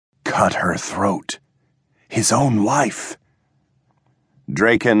cut her throat. His own wife.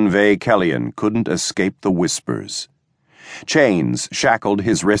 Draken Ve Kellion couldn't escape the whispers. Chains shackled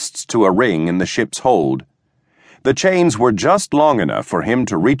his wrists to a ring in the ship's hold. The chains were just long enough for him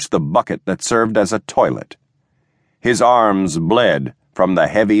to reach the bucket that served as a toilet. His arms bled from the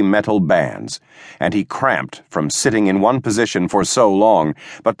heavy metal bands, and he cramped from sitting in one position for so long,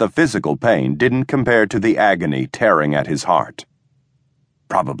 but the physical pain didn't compare to the agony tearing at his heart.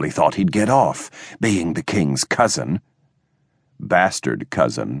 Probably thought he'd get off, being the king's cousin. Bastard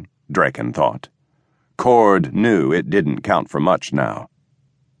cousin, Draken thought. Cord knew it didn't count for much now.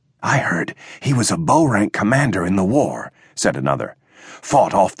 "I heard he was a bow-rank commander in the war," said another.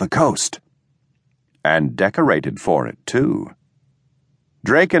 "Fought off the coast." And decorated for it, too.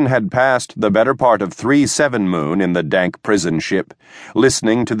 Draken had passed the better part of 3/7 moon in the dank prison ship,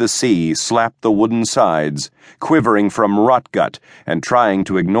 listening to the sea slap the wooden sides, quivering from rotgut and trying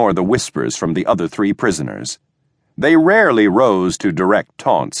to ignore the whispers from the other 3 prisoners. They rarely rose to direct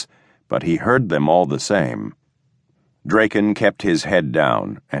taunts, but he heard them all the same. Draken kept his head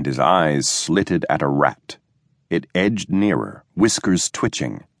down, and his eyes slitted at a rat. It edged nearer, whiskers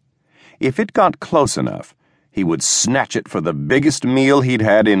twitching. If it got close enough, he would snatch it for the biggest meal he'd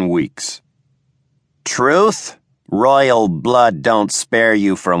had in weeks. "Truth? Royal blood don't spare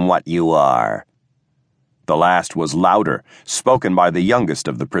you from what you are." The last was louder, spoken by the youngest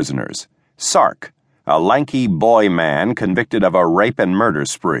of the prisoners, Sark, a lanky boy man convicted of a rape and murder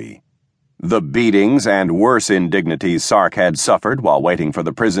spree. The beatings and worse indignities Sark had suffered while waiting for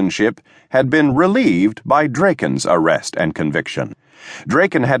the prison ship had been relieved by Draken's arrest and conviction.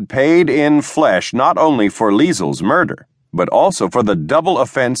 Draken had paid in flesh not only for Liesel's murder, but also for the double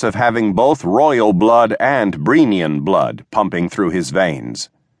offense of having both royal blood and Brenian blood pumping through his veins.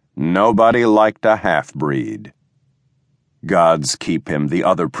 Nobody liked a half-breed. Gods keep him, the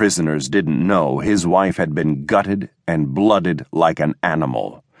other prisoners didn't know his wife had been gutted and blooded like an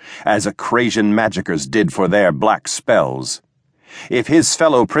animal, as Acrasian magicers did for their black spells. If his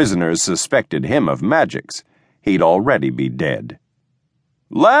fellow prisoners suspected him of magics, he'd already be dead.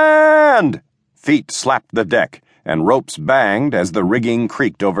 "Land!" Feet slapped the deck, and ropes banged as the rigging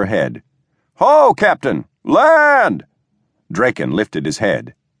creaked overhead. "Ho, Captain! Land!" Draken lifted his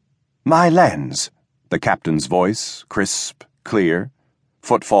head. "My lens," the captain's voice, crisp, clear.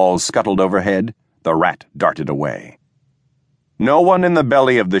 Footfalls scuttled overhead. The rat darted away. No one in the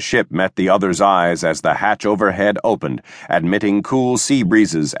belly of the ship met the other's eyes as the hatch overhead opened, admitting cool sea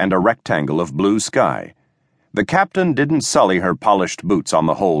breezes and a rectangle of blue sky. The captain didn't sully her polished boots on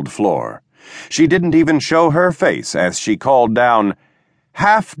the hold floor. She didn't even show her face as she called down,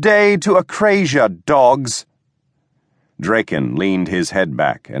 "Half day to Acrasia, dogs!" Draken leaned his head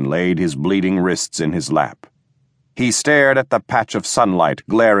back and laid his bleeding wrists in his lap. He stared at the patch of sunlight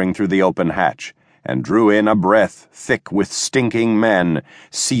glaring through the open hatch and drew in a breath thick with stinking men,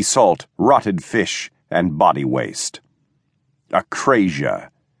 sea salt, rotted fish, and body waste. Acrasia.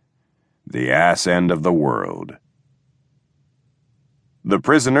 The ass end of the world. The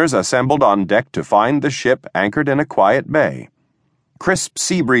prisoners assembled on deck to find the ship anchored in a quiet bay. Crisp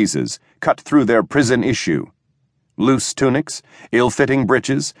sea breezes cut through their prison issue. Loose tunics, ill-fitting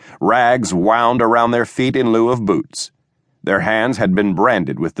breeches, rags wound around their feet in lieu of boots. Their hands had been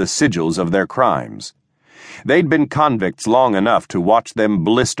branded with the sigils of their crimes. They'd been convicts long enough to watch them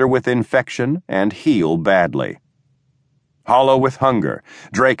blister with infection and heal badly. Hollow with hunger,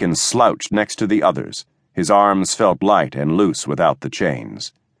 Draken slouched next to the others. His arms felt light and loose without the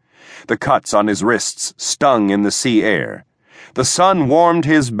chains. The cuts on his wrists stung in the sea air. The sun warmed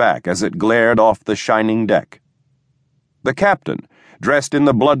his back as it glared off the shining deck. The captain, dressed in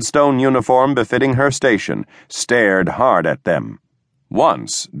the bloodstone uniform befitting her station, stared hard at them.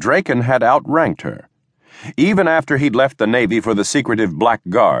 Once, Draken had outranked her. Even after he'd left the Navy for the secretive Black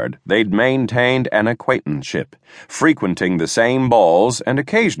Guard, they'd maintained an acquaintanceship, frequenting the same balls and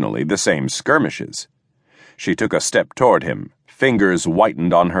occasionally the same skirmishes. She took a step toward him, fingers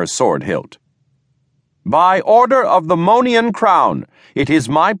whitened on her sword hilt. "By order of the Monian Crown, it is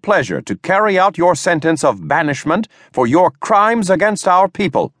my pleasure to carry out your sentence of banishment for your crimes against our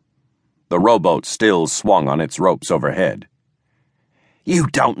people." The rowboat still swung on its ropes overhead. "You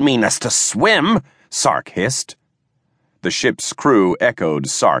don't mean us to swim?" Sark hissed. The ship's crew echoed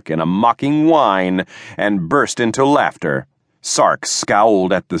Sark in a mocking whine and burst into laughter. Sark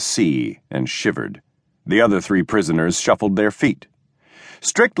scowled at the sea and shivered. The other 3 prisoners shuffled their feet.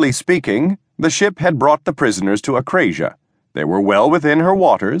 Strictly speaking, the ship had brought the prisoners to Acrasia. They were well within her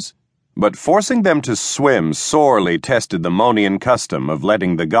waters, but forcing them to swim sorely tested the Monian custom of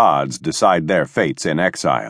letting the gods decide their fates in exile.